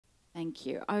Thank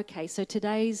you. Okay, so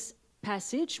today's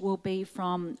passage will be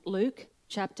from Luke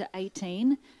chapter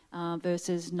 18,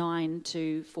 verses 9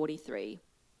 to 43.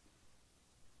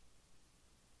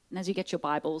 And as you get your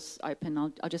Bibles open,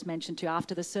 I'll just mention to you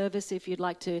after the service, if you'd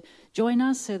like to join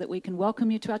us so that we can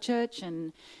welcome you to our church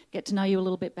and get to know you a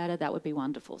little bit better, that would be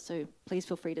wonderful. So please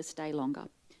feel free to stay longer.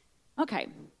 Okay,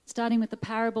 starting with the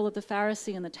parable of the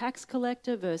Pharisee and the tax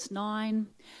collector, verse 9.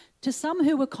 To some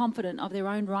who were confident of their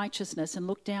own righteousness and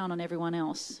looked down on everyone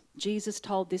else, Jesus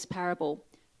told this parable.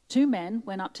 2 men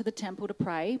went up to the temple to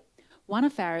pray, one a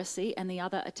Pharisee and the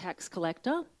other a tax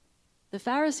collector. The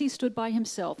Pharisee stood by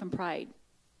himself and prayed,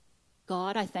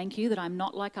 God, I thank you that I'm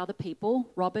not like other people,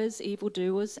 robbers,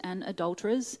 evildoers, and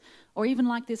adulterers, or even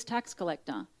like this tax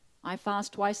collector. I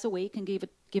fast twice a week and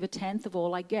give a tenth of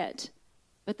all I get.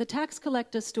 But the tax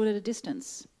collector stood at a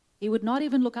distance. He would not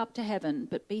even look up to heaven,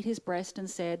 but beat his breast and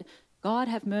said, God,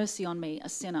 have mercy on me, a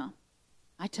sinner.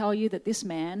 I tell you that this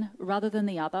man, rather than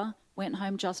the other, went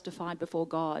home justified before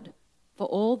God. For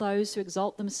all those who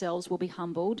exalt themselves will be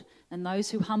humbled, and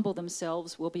those who humble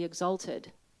themselves will be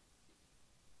exalted.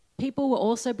 People were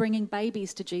also bringing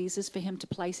babies to Jesus for him to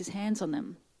place his hands on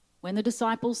them. When the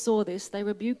disciples saw this, they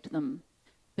rebuked them.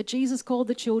 But Jesus called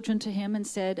the children to him and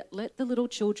said, Let the little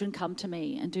children come to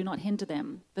me, and do not hinder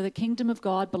them, for the kingdom of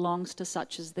God belongs to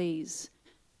such as these.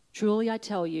 Truly I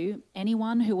tell you,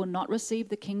 anyone who will not receive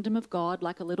the kingdom of God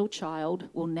like a little child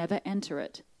will never enter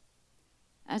it.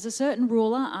 As a certain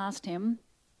ruler asked him,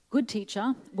 Good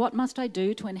teacher, what must I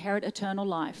do to inherit eternal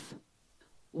life?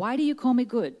 Why do you call me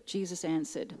good? Jesus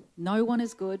answered, No one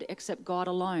is good except God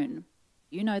alone.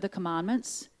 You know the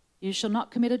commandments. You shall not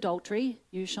commit adultery.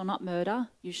 You shall not murder.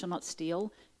 You shall not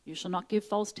steal. You shall not give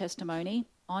false testimony.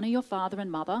 Honor your father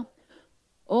and mother.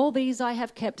 All these I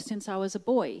have kept since I was a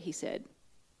boy, he said.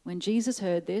 When Jesus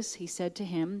heard this, he said to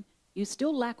him, You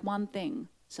still lack one thing.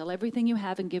 Sell everything you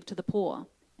have and give to the poor,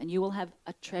 and you will have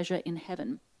a treasure in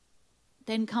heaven.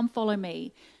 Then come follow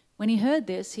me. When he heard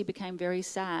this, he became very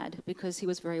sad because he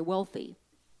was very wealthy.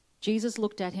 Jesus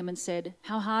looked at him and said,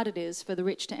 How hard it is for the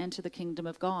rich to enter the kingdom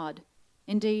of God.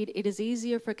 Indeed, it is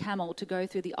easier for a camel to go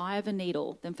through the eye of a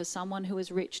needle than for someone who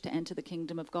is rich to enter the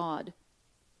kingdom of God.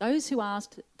 Those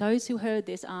who heard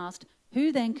this asked,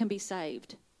 Who then can be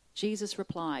saved? Jesus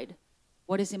replied,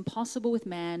 What is impossible with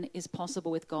man is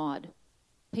possible with God.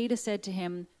 Peter said to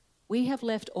him, We have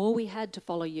left all we had to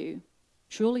follow you.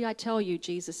 Truly I tell you,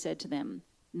 Jesus said to them,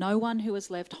 no one who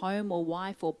has left home or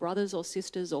wife or brothers or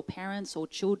sisters or parents or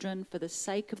children for the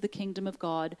sake of the kingdom of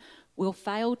God will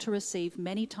fail to receive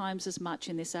many times as much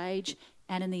in this age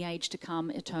and in the age to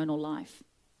come eternal life.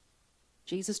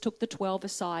 Jesus took the 12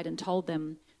 aside and told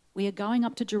them, We are going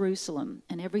up to Jerusalem,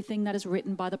 and everything that is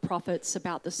written by the prophets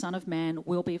about the Son of Man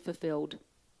will be fulfilled.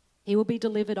 He will be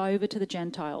delivered over to the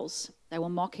Gentiles. They will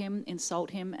mock him,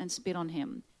 insult him, and spit on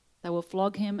him. They will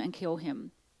flog him and kill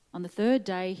him. On the 3rd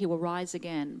day, he will rise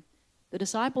again. The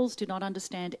disciples did not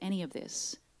understand any of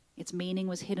this. Its meaning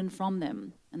was hidden from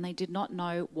them, and they did not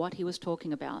know what he was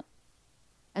talking about.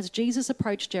 As Jesus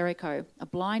approached Jericho, a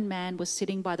blind man was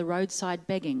sitting by the roadside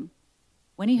begging.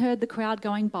 When he heard the crowd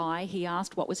going by, he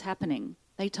asked what was happening.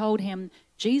 They told him,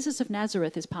 Jesus of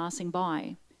Nazareth is passing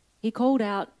by. He called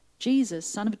out, Jesus,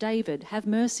 Son of David, have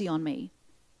mercy on me.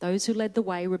 Those who led the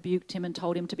way rebuked him and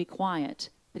told him to be quiet,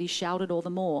 but he shouted all the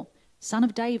more, Son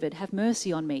of David, have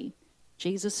mercy on me.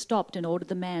 Jesus stopped and ordered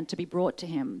the man to be brought to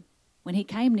him. When he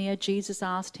came near, Jesus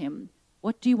asked him,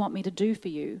 What do you want me to do for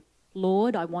you?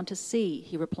 Lord, I want to see,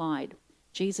 he replied.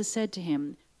 Jesus said to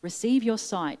him, Receive your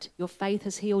sight, your faith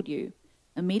has healed you.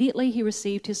 Immediately he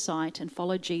received his sight and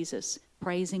followed Jesus,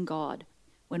 praising God.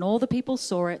 When all the people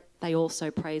saw it, they also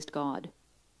praised God.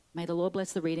 May the Lord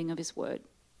bless the reading of his word.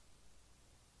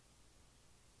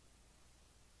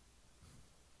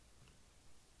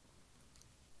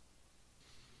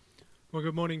 Well,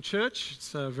 good morning, church.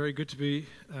 It's very good to be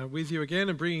with you again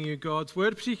and bringing you God's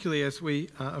word, particularly as we,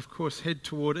 of course, head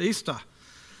toward Easter.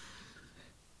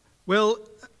 Well,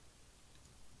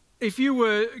 if you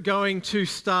were going to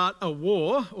start a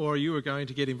war, or you were going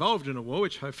to get involved in a war,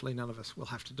 which hopefully none of us will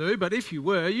have to do, but if you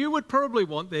were, you would probably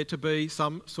want there to be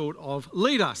some sort of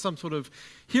leader, some sort of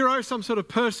hero, some sort of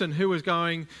person who was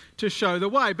going to show the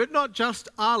way. But not just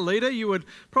our leader, you would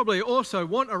probably also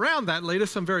want around that leader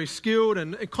some very skilled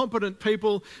and competent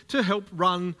people to help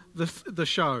run the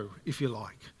show, if you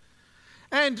like.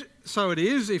 And so it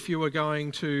is if you were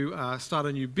going to start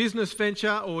a new business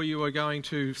venture, or you were going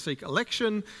to seek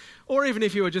election, or even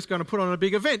if you were just going to put on a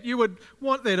big event, you would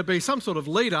want there to be some sort of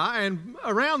leader, and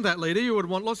around that leader you would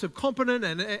want lots of competent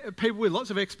and people with lots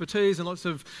of expertise and lots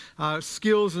of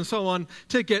skills and so on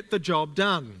to get the job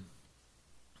done.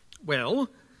 Well,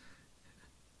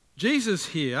 Jesus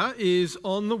here is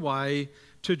on the way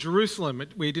to Jerusalem.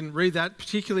 We didn't read that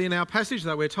particularly in our passage,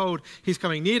 though we're told he's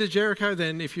coming near to Jericho.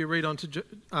 Then if you read on to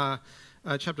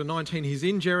chapter 19, he's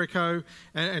in Jericho,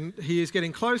 and he is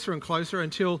getting closer and closer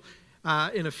until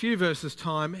in a few verses'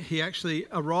 time he actually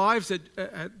arrives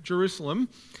at Jerusalem.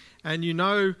 And you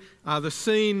know the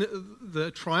scene, the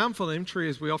triumphal entry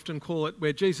as we often call it,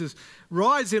 where Jesus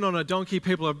rides in on a donkey.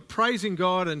 People are praising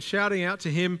God and shouting out to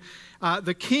him.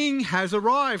 The king has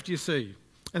arrived, you see.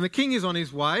 And the king is on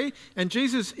his way, and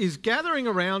Jesus is gathering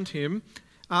around him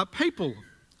people,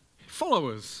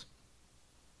 followers.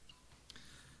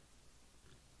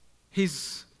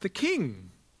 He's the king,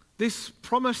 this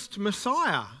promised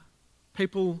Messiah.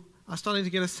 People are starting to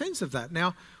get a sense of that.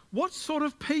 Now, what sort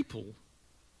of people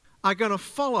are going to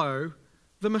follow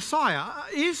the Messiah?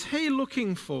 Is he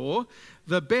looking for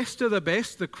the best of the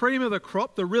best, the cream of the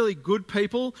crop, the really good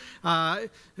people?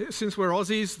 Since we're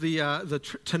Aussies, the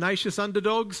tenacious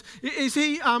underdogs.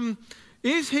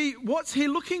 What's he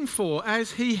looking for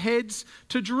as he heads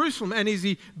to Jerusalem and as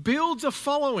he builds a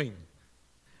following?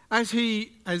 As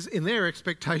in their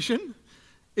expectation,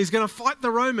 is going to fight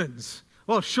the Romans?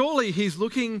 Well, surely he's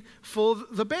looking for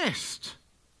the best.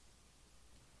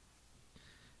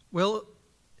 Well,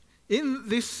 in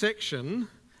this section,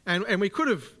 and we could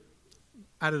have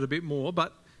added a bit more,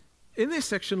 but in this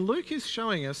section, Luke is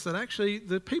showing us that actually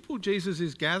the people Jesus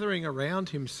is gathering around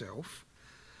himself,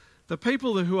 the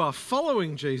people who are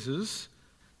following Jesus,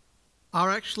 are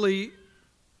actually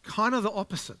kind of the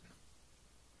opposite.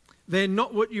 They're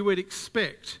not what you would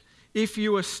expect if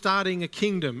you were starting a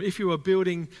kingdom, if you were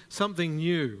building something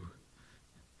new.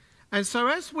 And so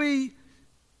as we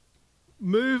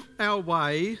move our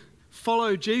way,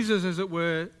 follow Jesus, as it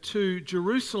were, to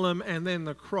Jerusalem and then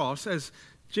the cross, as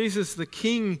Jesus the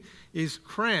King is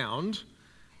crowned,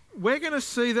 we're going to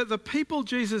see that the people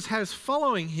Jesus has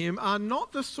following him are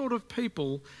not the sort of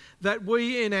people that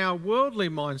we in our worldly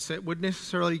mindset would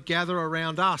necessarily gather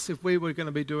around us if we were going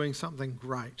to be doing something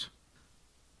great.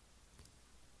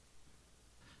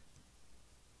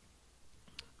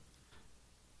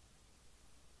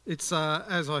 It's,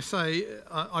 as I say,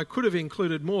 I could have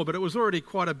included more, but it was already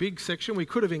quite a big section. We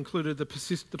could have included the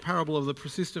parable of the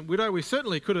persistent widow. We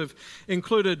certainly could have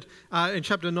included, in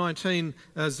chapter 19,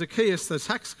 Zacchaeus, the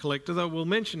tax collector, though we'll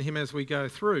mention him as we go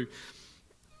through.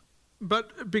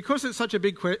 But because it's such a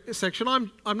big section,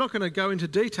 I'm not going to go into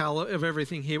detail of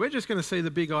everything here. We're just going to see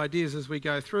the big ideas as we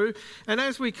go through. And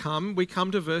as we come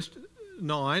to verse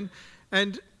 9,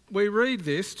 and we read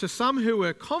this: to some who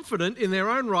were confident in their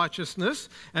own righteousness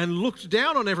and looked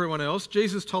down on everyone else,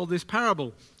 Jesus told this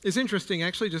parable. It's interesting,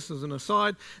 actually, just as an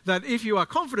aside, that if you are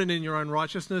confident in your own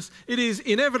righteousness, it is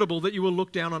inevitable that you will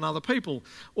look down on other people.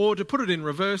 Or to put it in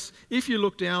reverse, if you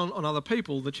look down on other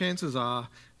people, the chances are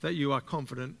that you are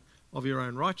confident of your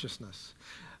own righteousness.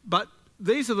 But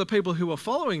these are the people who are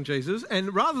following Jesus,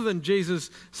 and rather than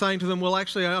Jesus saying to them, well,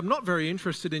 actually, I'm not very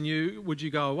interested in you, would you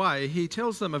go away? He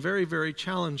tells them a very, very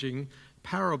challenging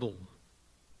parable.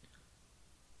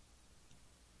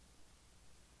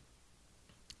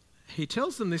 He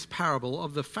tells them this parable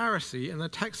of the Pharisee and the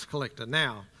tax collector.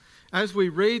 Now, as we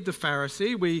read the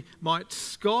Pharisee, we might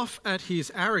scoff at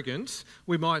his arrogance.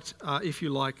 We might, if you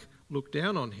like, look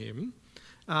down on him,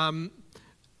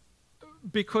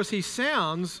 because he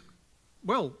sounds,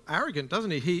 well, arrogant,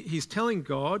 doesn't he? He's telling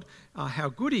God how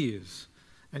good he is.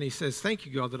 And he says, thank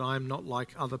you, God, that I am not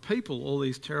like other people, all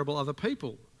these terrible other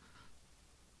people.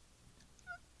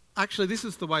 Actually, this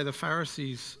is the way the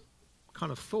Pharisees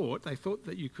kind of thought. They thought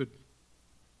that you could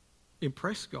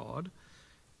impress God.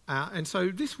 And so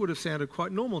this would have sounded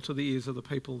quite normal to the ears of the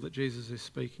people that Jesus is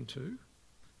speaking to.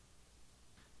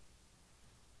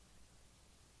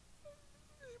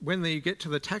 When they get to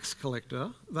the tax collector,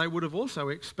 they would have also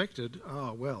expected,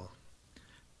 oh, well,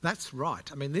 that's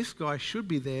right. I mean, this guy should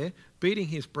be there beating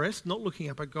his breast, not looking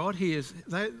up at God.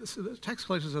 The tax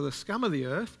collectors are the scum of the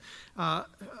earth.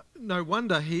 No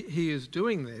wonder he is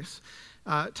doing this.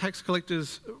 Tax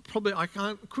collectors, probably,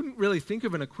 couldn't really think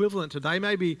of an equivalent today.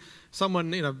 Maybe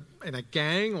someone in a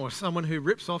gang, or someone who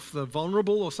rips off the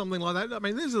vulnerable or something like that. I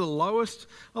mean, these are the lowest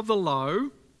of the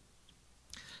low.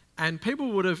 And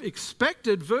people would have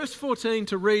expected verse 14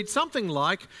 to read something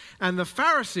like, and the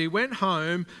Pharisee went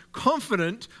home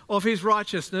confident of his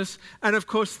righteousness, and of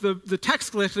course the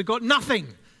tax collector got nothing.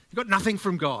 He got nothing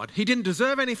from God. He didn't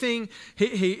deserve anything.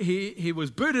 He was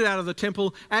booted out of the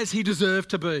temple as he deserved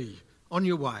to be. On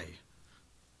your way.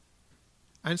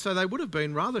 And so they would have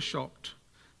been rather shocked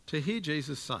to hear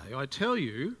Jesus say, I tell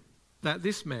you that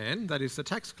this man, that is the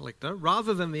tax collector,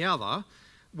 rather than the other,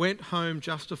 went home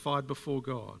justified before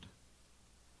God.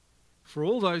 For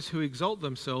all those who exalt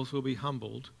themselves will be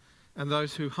humbled, and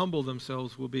those who humble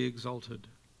themselves will be exalted.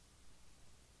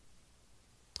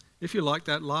 If you like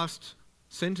that last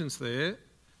sentence there,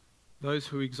 those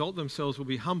who exalt themselves will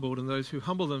be humbled, and those who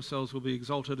humble themselves will be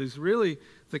exalted, is really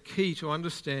the key to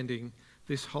understanding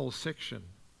this whole section.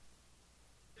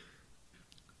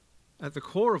 At the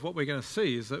core of what we're going to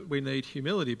see is that we need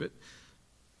humility, but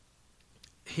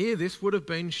here this would have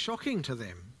been shocking to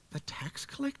them. The tax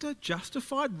collector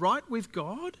justified right with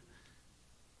God?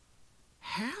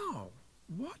 How?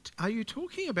 What are you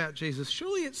talking about, Jesus?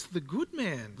 Surely it's the good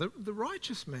man, the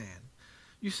righteous man.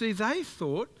 You see, they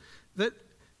thought that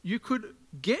you could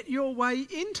get your way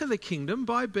into the kingdom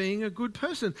by being a good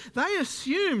person. They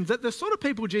assumed that the sort of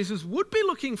people Jesus would be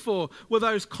looking for were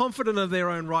those confident of their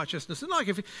own righteousness. And like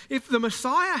if the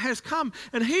Messiah has come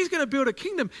and he's going to build a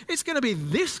kingdom, it's going to be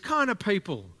this kind of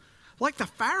people, like the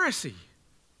Pharisee.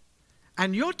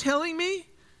 And you're telling me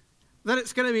that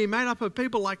it's going to be made up of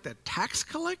people like the tax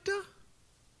collector?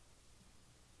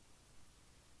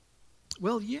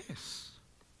 Well, yes.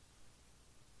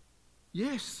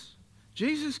 Yes.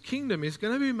 Jesus' kingdom is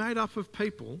going to be made up of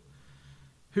people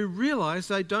who realise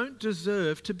they don't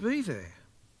deserve to be there.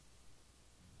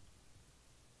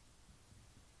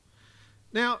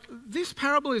 Now, this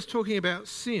parable is talking about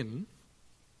sin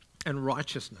and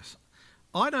righteousness.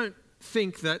 I don't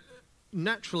think that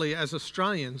naturally as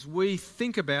Australians we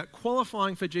think about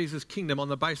qualifying for Jesus' kingdom on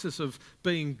the basis of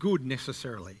being good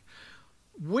necessarily.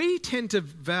 We tend to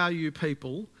value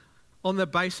people on the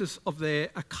basis of their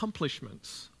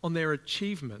accomplishments, on their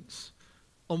achievements,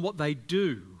 on what they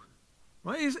do.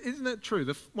 Right? Isn't that true?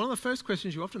 One of the first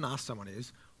questions you often ask someone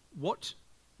is, what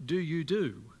do you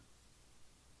do?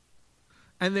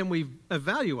 And then we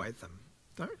evaluate them.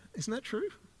 Isn't that true?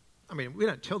 I mean, we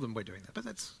don't tell them we're doing that, but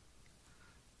that's...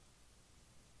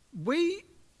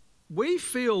 We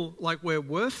feel like we're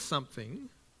worth something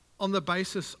on the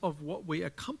basis of what we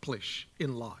accomplish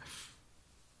in life.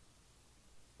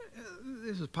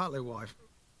 This is partly why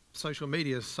social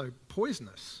media is so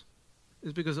poisonous,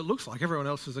 is because it looks like everyone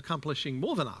else is accomplishing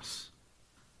more than us.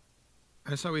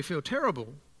 And so we feel terrible.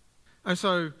 And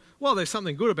so, while there's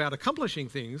something good about accomplishing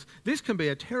things, this can be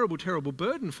a terrible, terrible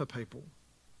burden for people.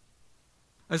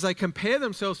 As they compare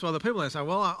themselves to other people, they say,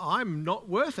 well, I'm not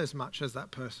worth as much as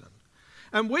that person.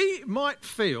 And we might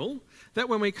feel that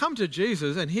when we come to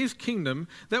Jesus and his kingdom,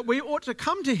 that we ought to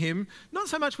come to him not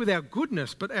so much with our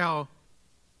goodness, but our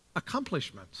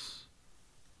accomplishments,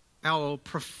 our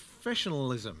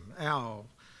professionalism, our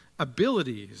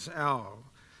abilities, our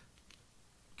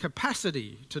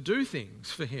capacity to do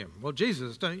things for him. Well,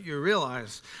 Jesus, don't you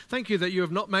realise, thank you that you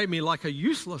have not made me like a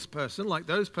useless person, like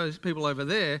those people over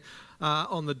there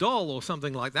on the dole or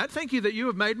something like that. Thank you that you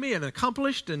have made me an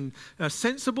accomplished and a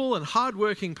sensible and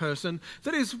hard-working person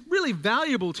that is really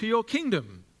valuable to your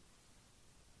kingdom.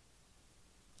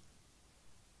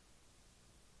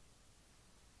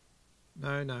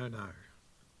 No, no, no.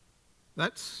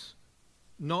 That's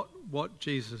not what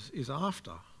Jesus is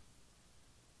after.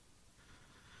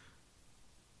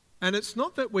 And it's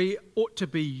not that we ought to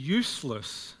be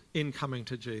useless in coming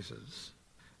to Jesus,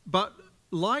 but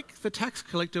like the tax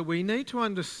collector, we need to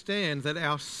understand that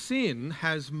our sin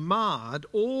has marred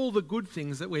all the good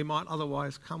things that we might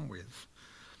otherwise come with.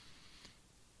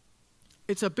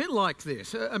 It's a bit like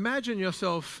this. Imagine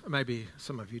yourself, maybe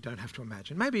some of you don't have to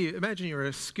imagine, maybe imagine you're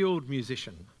a skilled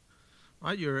musician,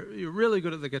 right? You're really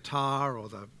good at the guitar or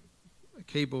the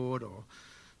keyboard or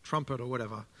trumpet or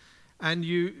whatever. And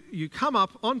you come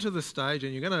up onto the stage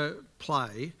and you're going to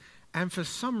play, and for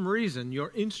some reason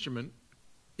your instrument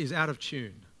is out of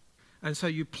tune. And so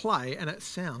you play and it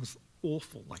sounds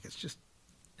awful, like it's just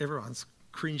everyone's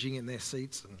cringing in their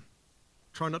seats and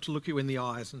trying not to look you in the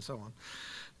eyes and so on.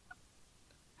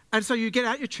 And so you get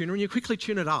out your tuner and you quickly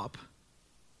tune it up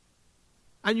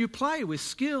and you play with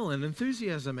skill and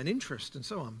enthusiasm and interest and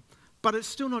so on, but it's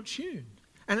still not tuned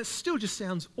and it still just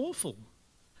sounds awful.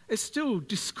 It's still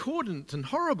discordant and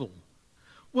horrible.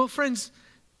 Well, friends,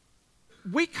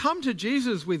 we come to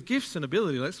Jesus with gifts and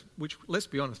ability, which, let's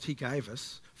be honest, he gave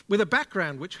us, with a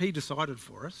background which he decided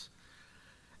for us.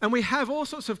 And we have all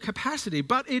sorts of capacity,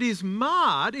 but it is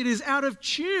marred, it is out of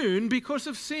tune because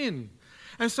of sin.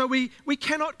 And so we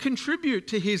cannot contribute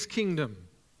to his kingdom.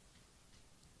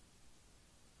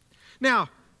 Now,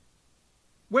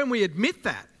 when we admit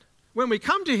that, when we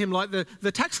come to him like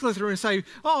the tax collector and say,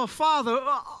 oh, Father,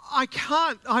 I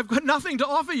can't, I've got nothing to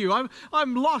offer you.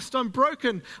 I'm lost, I'm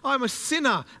broken, I'm a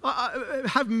sinner.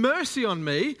 Have mercy on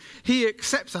me. He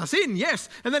accepts us in, yes.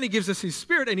 And then he gives us his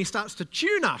Spirit and he starts to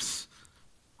tune us.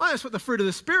 Oh, that's what the fruit of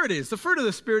the Spirit is. The fruit of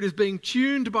the Spirit is being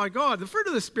tuned by God. The fruit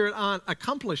of the Spirit aren't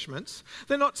accomplishments.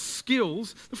 They're not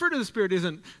skills. The fruit of the Spirit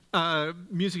isn't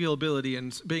musical ability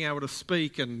and being able to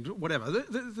speak and whatever.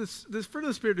 The fruit of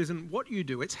the Spirit isn't what you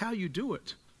do. It's how you do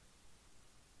it.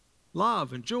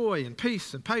 Love and joy and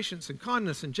peace and patience and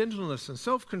kindness and gentleness and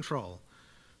self-control.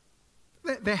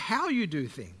 They're how you do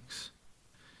things.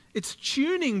 It's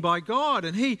tuning by God,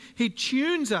 and He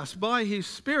tunes us by His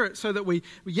Spirit so that we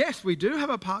do have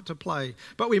a part to play,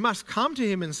 but we must come to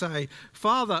Him and say,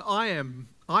 Father, I'm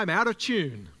out of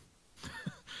tune.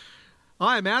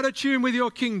 I am out of tune with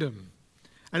your kingdom.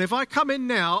 And if I come in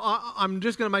now, I'm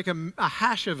just going to make a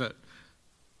hash of it.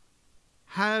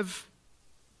 Have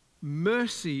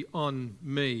mercy on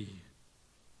me,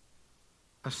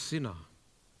 a sinner.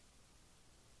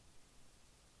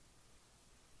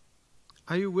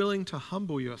 Are you willing to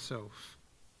humble yourself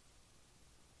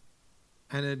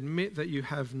and admit that you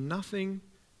have nothing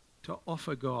to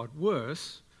offer God?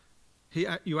 Worse,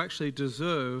 you actually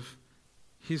deserve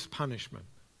His punishment.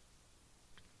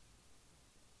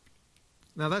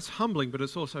 Now that's humbling, but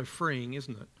it's also freeing,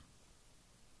 isn't it?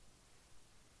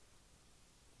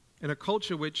 In a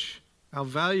culture which our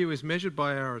value is measured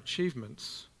by our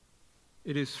achievements,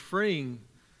 it is freeing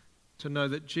to know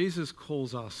that Jesus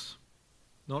calls us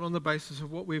not on the basis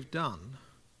of what we've done,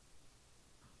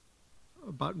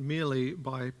 but merely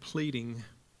by pleading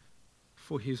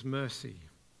for His mercy.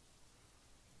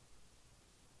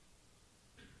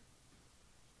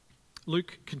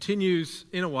 Luke continues,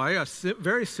 in a way, a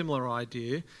very similar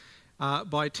idea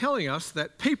by telling us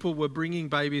that people were bringing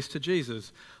babies to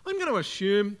Jesus. I'm going to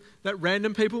assume that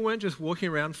random people weren't just walking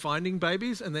around finding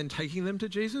babies and then taking them to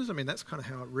Jesus. I mean, that's kind of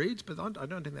how it reads, but I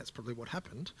don't think that's probably what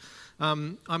happened.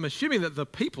 I'm assuming that the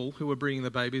people who were bringing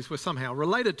the babies were somehow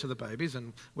related to the babies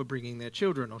and were bringing their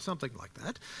children or something like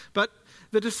that. But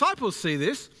the disciples see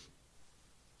this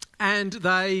and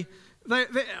they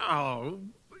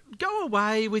go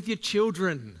away with your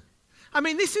children. I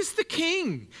mean, this is the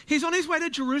king. He's on his way to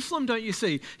Jerusalem, don't you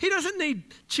see? He doesn't need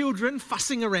children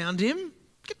fussing around him.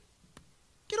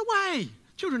 Get away.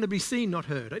 Children to be seen, not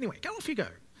heard. Anyway, go off you go.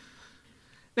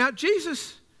 Now,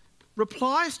 Jesus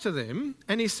replies to them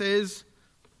and he says,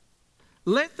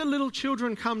 let the little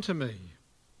children come to me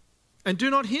and do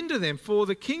not hinder them, for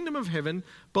the kingdom of heaven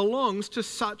belongs to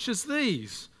such as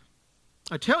these.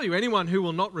 I tell you, anyone who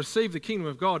will not receive the kingdom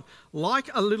of God like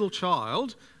a little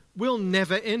child will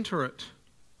never enter it.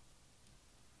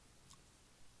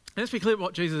 And let's be clear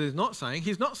what Jesus is not saying.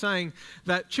 He's not saying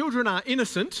that children are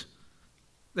innocent.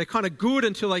 They're kind of good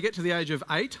until they get to the age of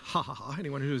 8. Ha ha ha,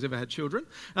 anyone who's ever had children.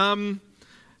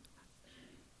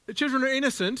 Children are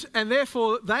innocent and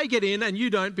therefore they get in and you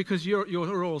don't because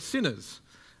you're all sinners.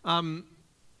 I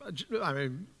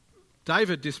mean,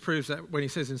 David disproves that when he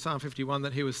says in Psalm 51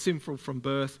 that he was sinful from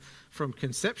birth, from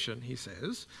conception, he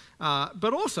says.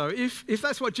 But also, if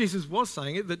that's what Jesus was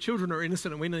saying, that children are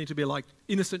innocent and we need to be like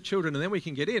innocent children and then we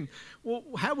can get in, well,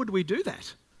 how would we do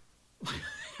that?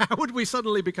 How would we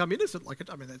suddenly become innocent like it?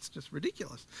 I mean, that's just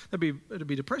ridiculous. It'd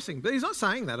be depressing. But he's not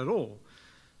saying that at all.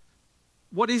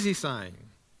 What is he saying?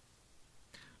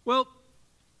 Well,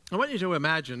 I want you to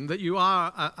imagine that you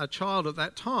are a child at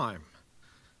that time.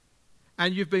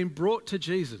 And you've been brought to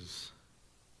Jesus.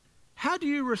 How do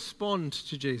you respond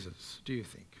to Jesus, do you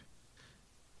think?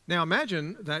 Now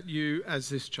imagine that you, as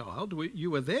this child,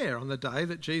 you were there on the day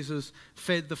that Jesus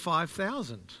fed the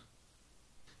 5,000.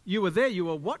 You were there, you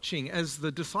were watching as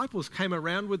the disciples came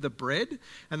around with the bread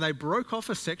and they broke off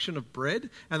a section of bread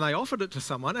and they offered it to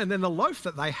someone, and then the loaf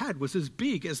that they had was as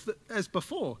big as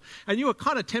before. And you were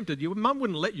kind of tempted. Your mum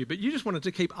wouldn't let you, but you just wanted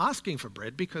to keep asking for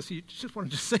bread because you just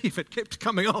wanted to see if it kept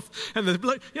coming off. And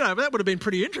that would have been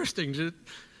pretty interesting.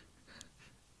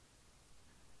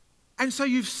 And so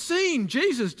you've seen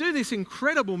Jesus do this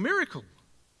incredible miracle.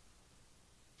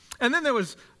 And then there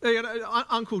was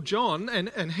Uncle John,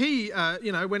 and he,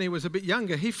 when he was a bit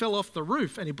younger, he fell off the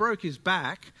roof and he broke his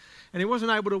back and he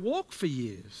wasn't able to walk for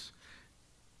years.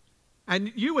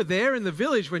 And you were there in the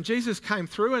village when Jesus came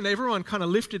through and everyone kind of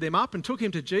lifted him up and took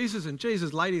him to Jesus, and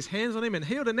Jesus laid his hands on him and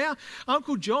healed. And now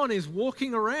Uncle John is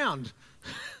walking around.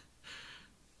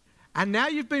 And now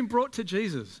you've been brought to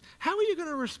Jesus. How are you going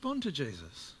to respond to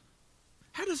Jesus?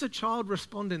 How does a child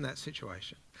respond in that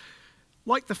situation?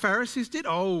 Like the Pharisees did?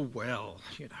 Oh, well,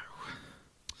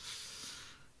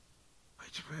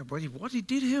 what he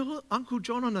did heal Uncle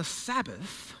John on a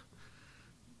Sabbath,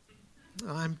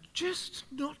 I'm just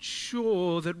not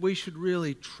sure that we should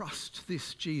really trust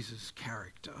this Jesus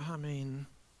character. I mean,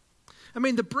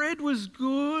 the bread was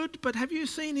good, but have you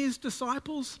seen his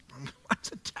disciples?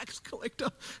 One's a tax collector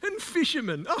and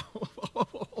fisherman.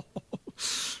 Oh.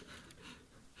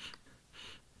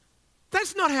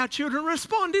 That's not how children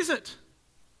respond, is it?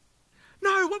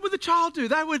 No, what would the child do?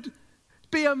 They would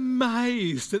be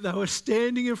amazed that they were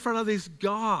standing in front of this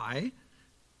guy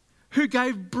who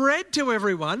gave bread to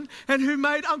everyone and who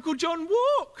made Uncle John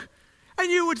walk. And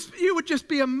you would just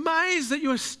be amazed that you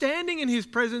were standing in his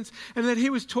presence and that he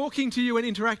was talking to you and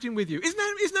interacting with you.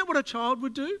 Isn't that what a child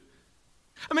would do?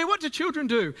 I mean, what do children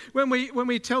do when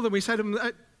we tell them, we say to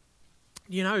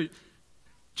them,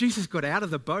 Jesus got out of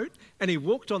the boat and he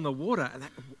walked on the water. And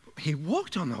he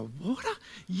walked on the water?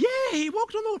 Yeah, he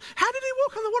walked on the water. How did he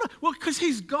walk on the water? Well, because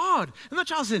he's God. And the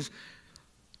child says,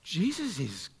 Jesus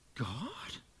is God?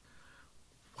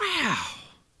 Wow.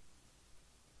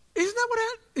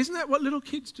 Isn't that what little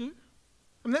kids do?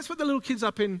 I mean, that's what the little kids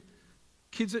up in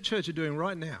Kids at Church are doing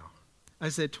right now.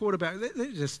 As they're taught about,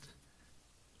 they're just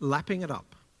lapping it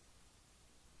up.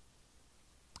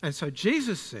 And so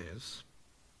Jesus says,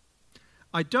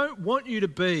 I don't want you to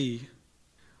be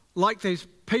like these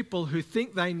people who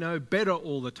think they know better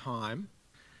all the time,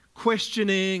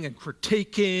 questioning and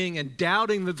critiquing and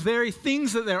doubting the very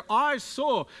things that their eyes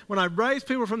saw when I raised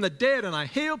people from the dead and I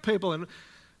healed people. And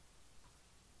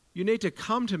you need to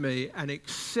come to me and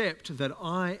accept that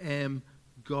I am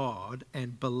God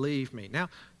and believe me. Now,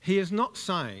 he is not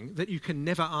saying that you can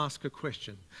never ask a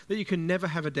question, that you can never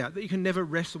have a doubt, that you can never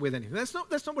wrestle with anything. That's not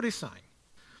what he's saying.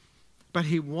 But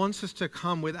he wants us to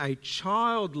come with a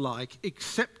childlike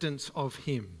acceptance of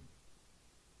him.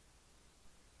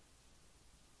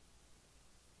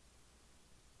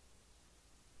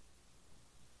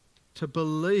 To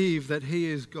believe that he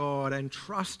is God and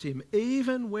trust him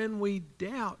even when we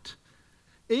doubt,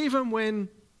 even when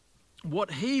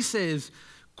what he says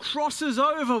crosses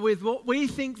over with what we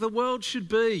think the world should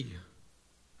be.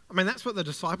 I mean, that's what the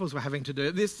disciples were having to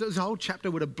do. This whole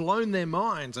chapter would have blown their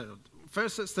minds.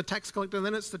 First it's the tax collector,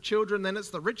 then it's the children, then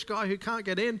it's the rich guy who can't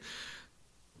get in.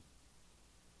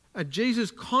 And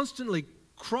Jesus constantly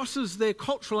crosses their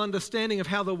cultural understanding of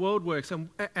how the world works,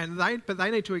 but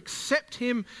they need to accept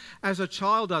him as a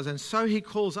child does. And so he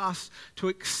calls us to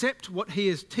accept what he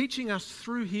is teaching us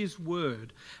through his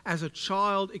word as a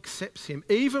child accepts him,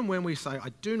 even when we say, I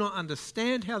do not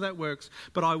understand how that works,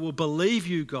 but I will believe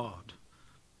you, God.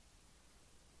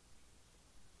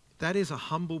 That is a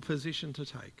humble position to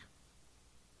take.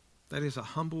 That is a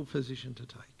humble position to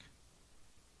take.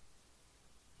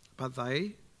 But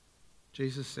they,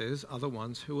 Jesus says, are the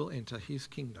ones who will enter his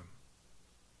kingdom.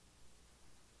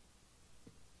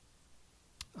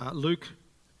 Luke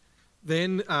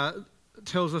then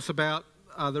tells us about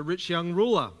the rich young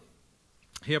ruler.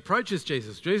 He approaches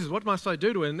Jesus. Jesus, what must I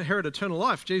do to inherit eternal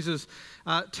life? Jesus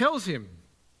tells him.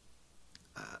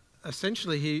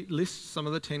 Essentially, he lists some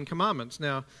of the 10 Commandments.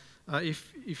 Now,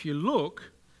 if you look,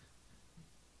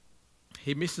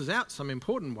 he misses out some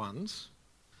important ones.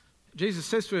 Jesus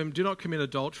says to him, do not commit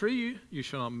adultery, you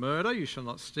shall not murder, you shall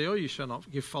not steal, you shall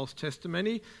not give false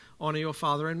testimony, honour your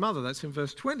father and mother. That's in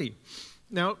verse 20.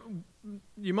 Now,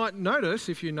 you might notice,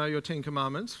 if you know your 10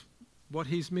 Commandments, what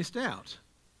he's missed out.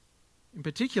 In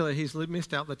particular, he's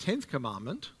missed out the 10th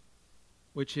commandment,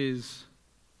 which is,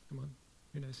 come on,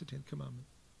 who knows the 10th commandment?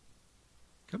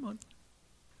 Come on.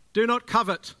 Do not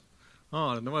covet. Oh,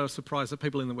 I was surprised that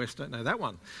people in the West don't know that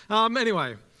one.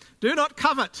 Anyway, do not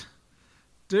covet.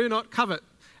 Do not covet.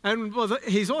 And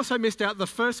he's also missed out the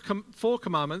first 4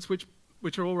 commandments, which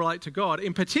are all relate to God.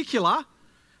 In particular,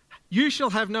 you shall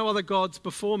have no other gods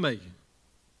before me.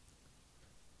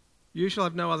 You shall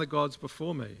have no other gods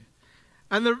before me.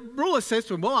 And the ruler says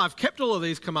to him, well, I've kept all of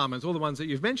these commandments, all the ones that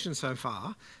you've mentioned so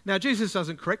far. Now, Jesus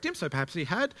doesn't correct him, so perhaps he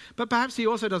had, but perhaps he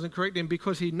also doesn't correct him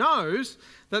because he knows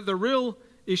that the real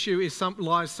issue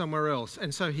lies somewhere else.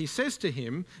 And so he says to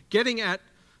him, getting at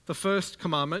the first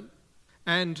commandment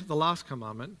and the last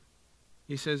commandment,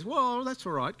 he says, well, that's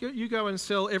all right. You go and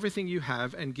sell everything you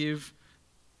have and give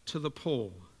to the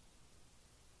poor.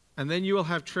 And then you will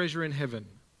have treasure in heaven.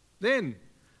 Then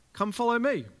come follow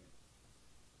me.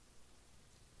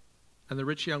 And the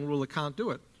rich young ruler can't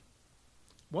do it.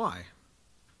 Why?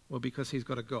 Well, because he's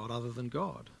got a God other than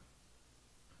God.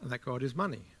 And that God is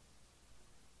money.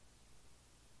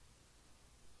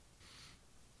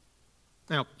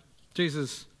 Now,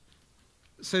 Jesus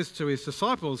says to his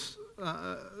disciples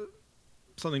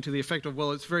something to the effect of,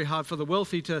 well, it's very hard for the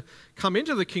wealthy to come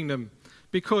into the kingdom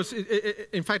because,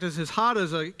 in fact, it's as hard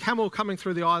as a camel coming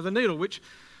through the eye of the needle, which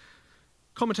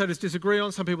commentators disagree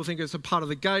on. Some people think it's a part of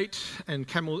the gate and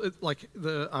camel, like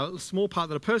the small part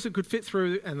that a person could fit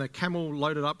through and the camel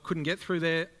loaded up couldn't get through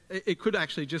there. It could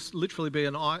actually just literally be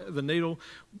the needle.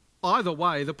 Either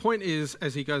way, the point is,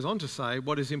 as he goes on to say,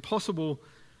 what is impossible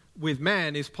with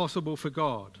man is possible for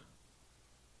God.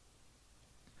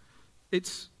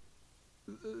 It's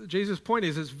Jesus' point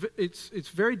is it's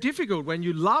very difficult when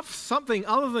you love something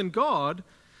other than God,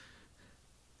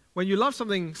 when you love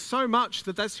something so much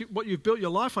that that's what you've built your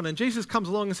life on, and Jesus comes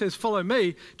along and says, follow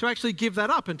me, to actually give that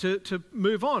up and to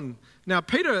move on. Now,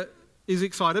 Peter is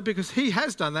excited because he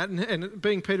has done that, and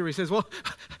being Peter, he says, well,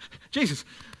 Jesus,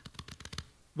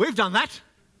 we've done that.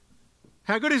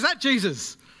 How good is that,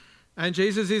 Jesus? And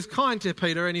Jesus is kind to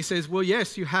Peter, and he says, well,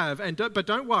 yes, you have, but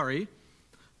don't worry,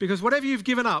 because whatever you've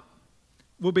given up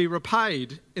will be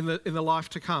repaid in the life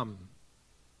to come.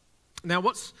 Now,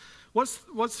 what's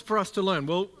for us to learn?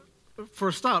 Well, for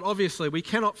a start, obviously, we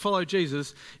cannot follow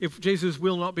Jesus if Jesus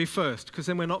will not be first, because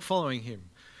then we're not following him.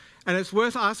 And it's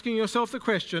worth asking yourself the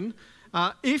question,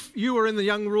 if you were in the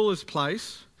young ruler's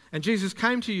place and Jesus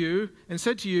came to you and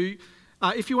said to you,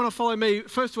 if you want to follow me,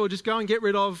 first of all, just go and get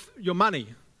rid of your money,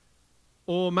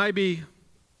 or maybe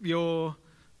your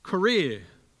career,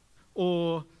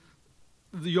 or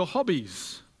your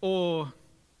hobbies, or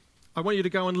I want you to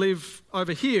go and live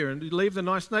over here and leave the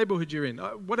nice neighbourhood you're in,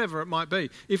 whatever it might be.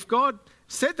 If God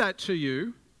said that to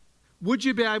you, would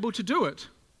you be able to do it?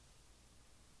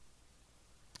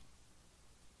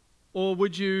 Or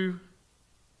would you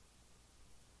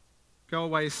go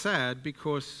away sad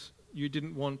because you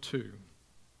didn't want to?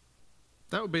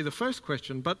 That would be the first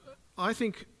question. But I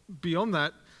think beyond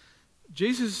that,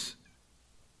 Jesus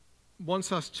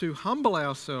wants us to humble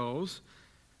ourselves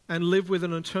and live with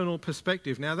an eternal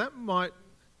perspective. Now, that might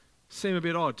seem a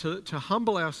bit odd, to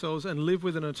humble ourselves and live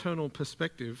with an eternal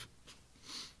perspective.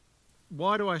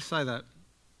 Why do I say that?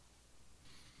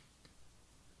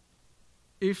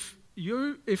 If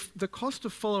the cost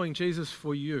of following Jesus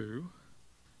for you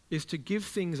is to give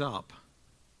things up,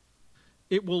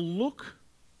 it will look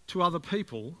to other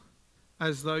people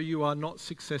as though you are not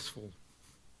successful.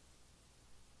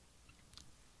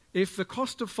 If the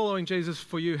cost of following Jesus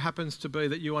for you happens to be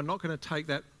that you are not going to take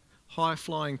that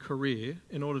high-flying career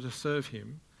in order to serve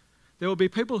him, there will be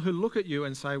people who look at you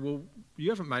and say, well, you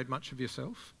haven't made much of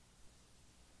yourself.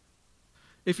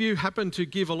 If you happen to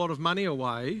give a lot of money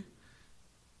away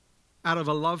out of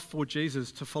a love for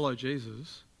Jesus to follow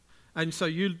Jesus, and so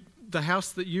the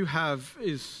house that you have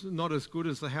is not as good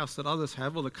as the house that others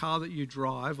have, or the car that you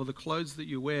drive, or the clothes that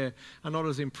you wear are not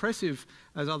as impressive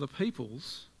as other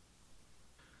people's,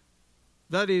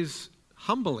 that is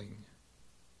humbling.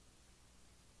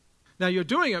 Now, you're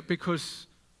doing it because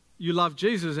you love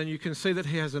Jesus and you can see that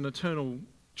he has an eternal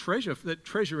treasure, that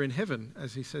treasure in heaven,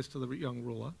 as he says to the young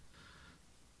ruler.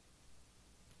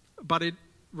 But it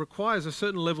requires a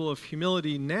certain level of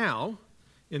humility now,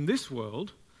 in this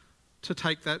world, to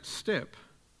take that step.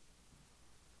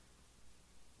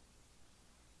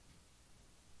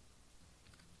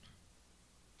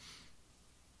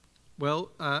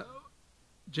 Well,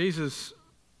 Jesus,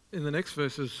 in the next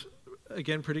verses,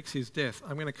 again predicts his death.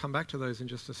 I'm going to come back to those in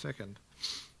just a second.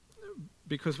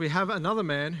 Because we have another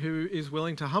man who is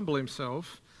willing to humble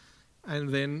himself, and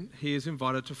then he is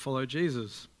invited to follow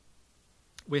Jesus.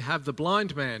 We have the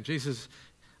blind man. Jesus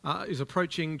is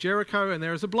approaching Jericho, and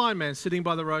there is a blind man sitting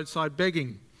by the roadside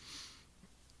begging.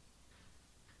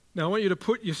 Now, I want you to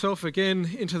put yourself again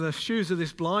into the shoes of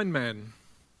this blind man.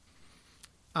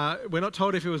 We're not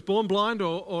told if he was born blind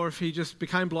or if he just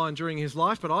became blind during his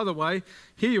life, but either way,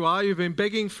 here you are, you've been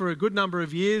begging for a good number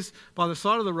of years by the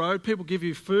side of the road. People give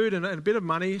you food and a bit of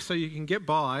money so you can get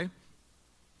by.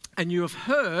 And you have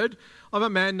heard of a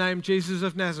man named Jesus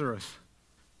of Nazareth.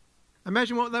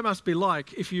 Imagine what that must be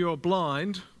like if you're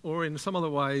blind, or in some other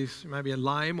ways, maybe a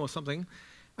lame or something,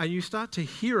 and you start to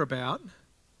hear about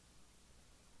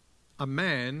a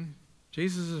man,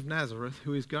 Jesus of Nazareth,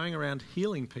 who is going around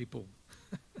healing people.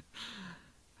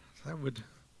 That would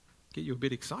get you a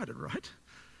bit excited, right?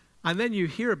 And then you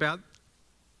hear about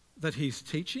that he's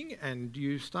teaching, and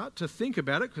you start to think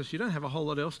about it because you don't have a whole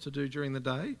lot else to do during the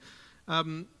day.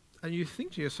 And you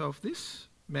think to yourself, this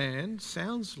man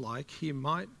sounds like he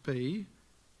might be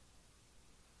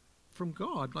from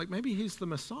God. Like maybe he's the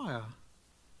Messiah.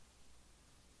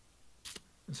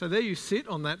 And so there you sit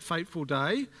on that fateful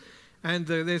day, and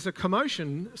there's a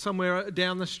commotion somewhere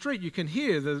down the street. You can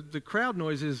hear the crowd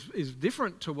noise is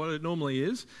different to what it normally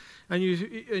is. And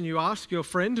you ask your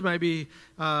friend, maybe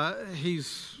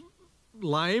he's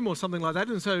lame or something like that,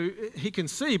 and so he can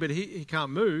see but he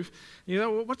can't move. You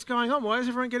know, well, what's going on? Why is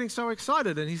everyone getting so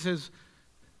excited? And he says,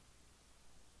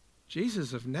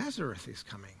 Jesus of Nazareth is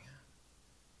coming.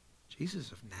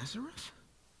 Jesus of Nazareth?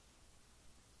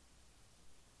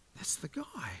 That's the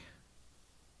guy.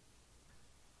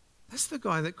 That's the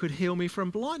guy that could heal me from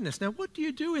blindness. Now, what do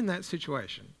you do in that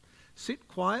situation? Sit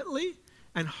quietly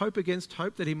and hope against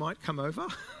hope that he might come over?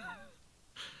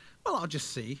 Well, I'll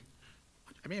just see.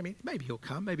 I mean, maybe he'll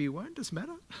come, maybe he won't, doesn't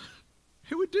matter.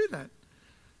 Who would do that?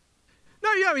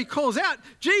 No, he calls out,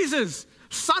 Jesus,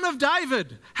 Son of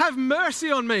David, have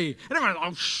mercy on me. And everyone's,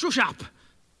 oh, shush up.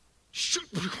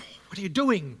 What are you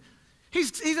doing?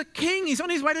 He's a king. He's on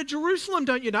his way to Jerusalem,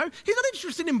 don't you know? He's not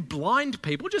interested in blind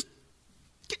people. Just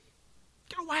get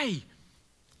away.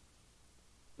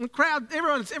 And the crowd,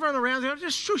 everyone around him,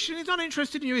 just shush. And he's not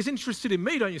interested in you. He's interested in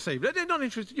me, don't you see? They're not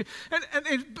interested in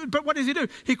you. But what does he do?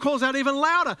 He calls out even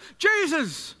louder,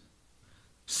 Jesus,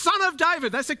 Son of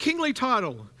David. That's a kingly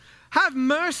title. Have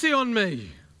mercy on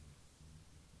me.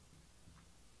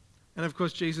 And of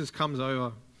course, Jesus comes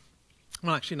over.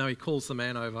 Well, actually, no, he calls the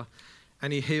man over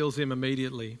and he heals him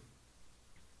immediately.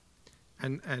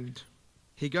 And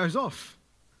he goes off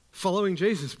following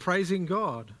Jesus, praising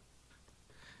God.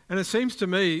 And it seems to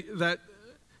me that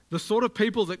the sort of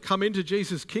people that come into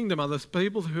Jesus' kingdom are the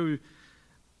people who,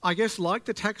 I guess, like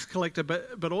the tax collector,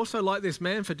 but also like this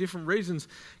man for different reasons,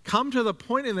 come to the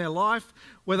point in their life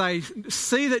where they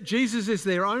see that Jesus is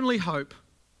their only hope,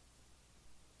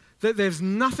 that there's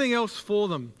nothing else for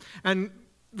them. And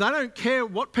they don't care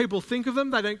what people think of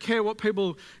them. They don't care what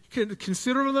people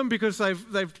consider of them because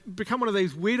they've become one of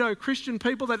these weirdo Christian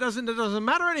people. It doesn't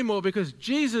matter anymore because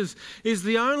Jesus is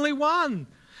the only one.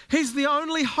 He's the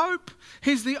only hope.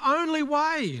 He's the only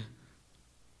way.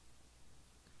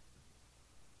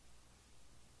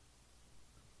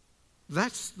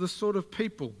 That's the sort of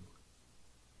people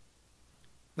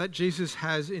that Jesus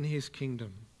has in his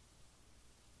kingdom.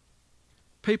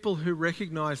 People who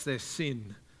recognize their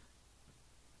sin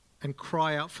and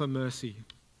cry out for mercy.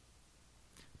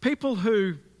 People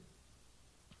who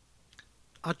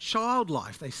are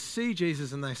childlike. They see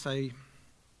Jesus and they say,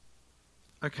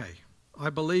 okay, I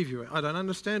believe you. I don't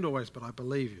understand always, but I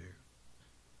believe you.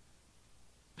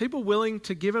 People willing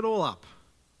to give it all up.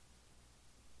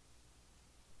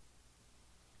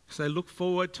 Because they look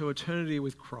forward to eternity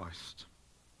with Christ.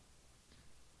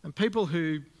 And people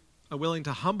who are willing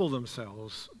to humble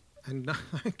themselves and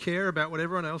don't care about what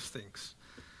everyone else thinks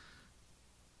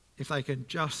if they can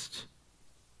just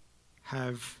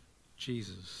have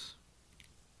Jesus.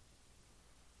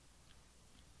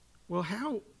 Well,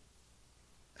 how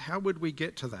would we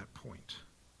get to that point?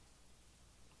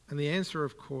 And the answer,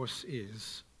 of course,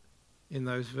 is in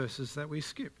those verses that we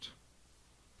skipped.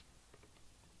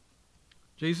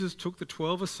 Jesus took the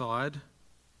 12 aside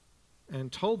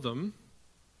and told them,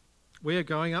 we are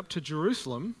going up to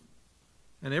Jerusalem,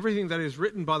 and everything that is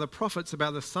written by the prophets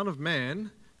about the Son of Man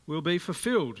will be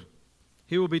fulfilled.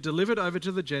 He will be delivered over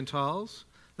to the Gentiles.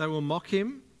 They will mock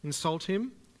him, insult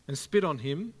him, and spit on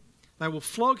him. They will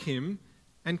flog him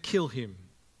and kill him.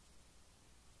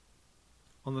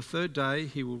 On the third day,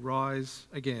 he will rise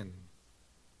again.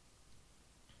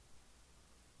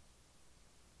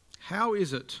 How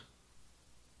is it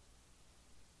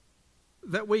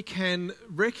that we can,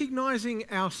 recognizing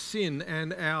our sin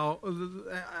and our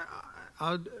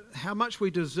how much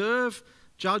we deserve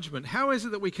judgment, how is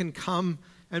it that we can come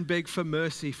and beg for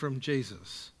mercy from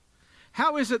Jesus?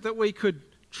 How is it that we could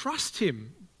trust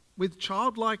him with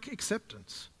childlike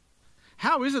acceptance?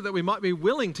 How is it that we might be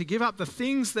willing to give up the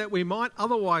things that we might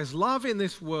otherwise love in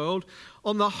this world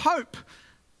on the hope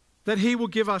that he will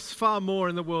give us far more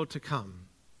in the world to come?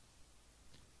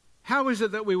 How is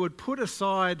it that we would put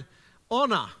aside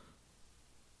honour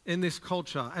in this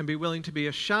culture and be willing to be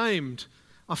ashamed,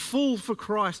 a fool for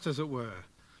Christ, as it were?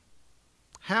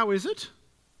 How is it?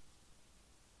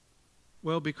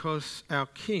 Well, because our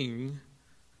King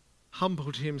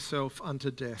humbled himself unto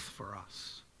death for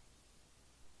us.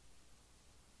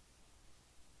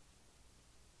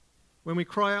 When we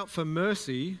cry out for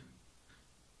mercy,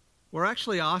 we're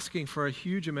actually asking for a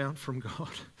huge amount from God.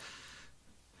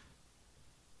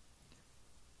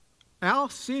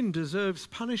 Our sin deserves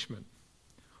punishment.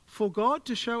 For God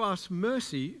to show us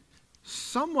mercy,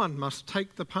 someone must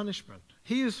take the punishment.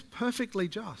 He is perfectly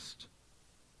just.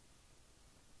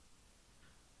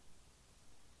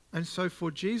 And so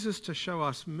for Jesus to show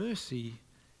us mercy,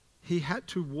 he had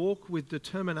to walk with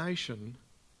determination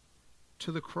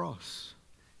to the cross.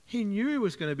 He knew he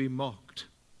was going to be mocked.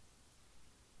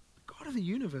 God of the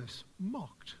universe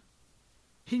mocked.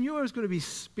 He knew he was going to be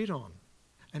spit on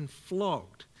and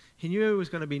flogged. He knew he was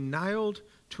going to be nailed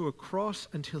to a cross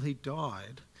until he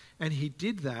died. And he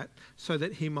did that so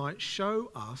that he might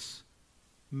show us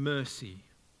mercy.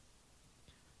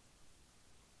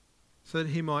 So that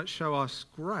he might show us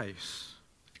grace,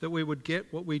 that we would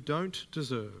get what we don't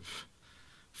deserve.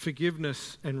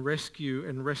 Forgiveness and rescue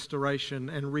and restoration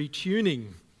and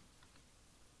retuning.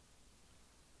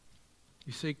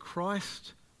 You see,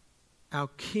 Christ, our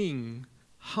King,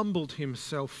 humbled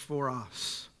himself for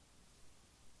us.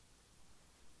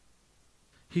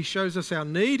 He shows us our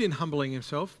need in humbling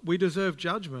himself. We deserve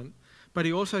judgment, but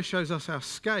he also shows us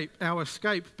our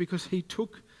escape because he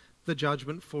took the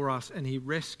judgment for us and he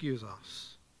rescues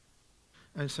us.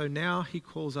 And so now he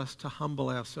calls us to humble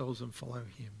ourselves and follow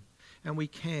him. And we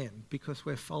can, because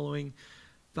we're following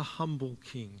the humble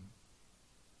King,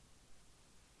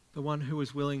 the one who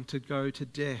was willing to go to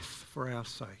death for our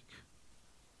sake.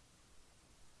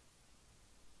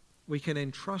 We can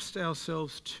entrust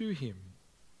ourselves to him,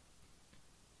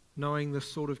 knowing the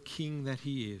sort of King that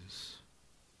he is,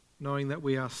 knowing that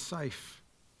we are safe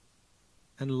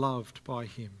and loved by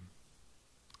him.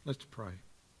 Let's pray.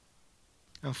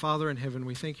 Our Father in heaven,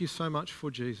 we thank you so much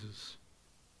for Jesus.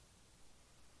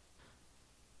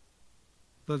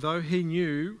 That though he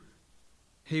knew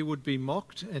he would be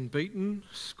mocked and beaten,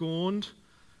 scorned,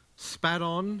 spat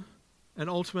on, and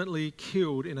ultimately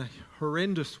killed in a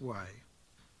horrendous way,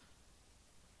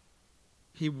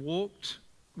 he walked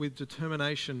with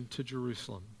determination to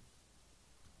Jerusalem.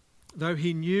 Though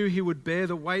he knew he would bear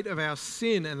the weight of our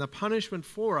sin and the punishment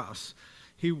for us,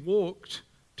 he walked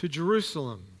to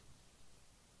Jerusalem.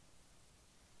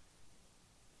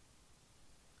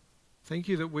 Thank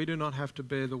you that we do not have to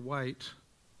bear the weight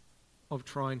of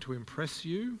trying to impress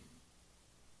you,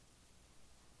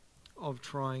 of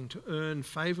trying to earn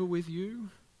favour with you,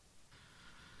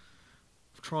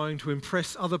 of trying to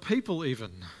impress other people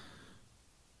even.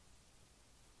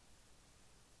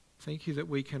 Thank you that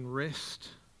we can rest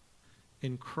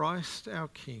in Christ our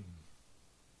King,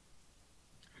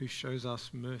 who shows us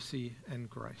mercy and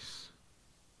grace.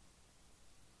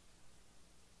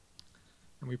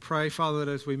 And we pray, Father,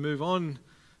 that as we move on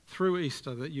through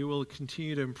Easter, that you will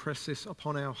continue to impress this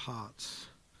upon our hearts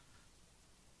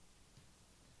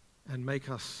and make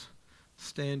us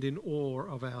stand in awe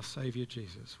of our Saviour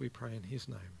Jesus. We pray in his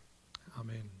name.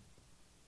 Amen.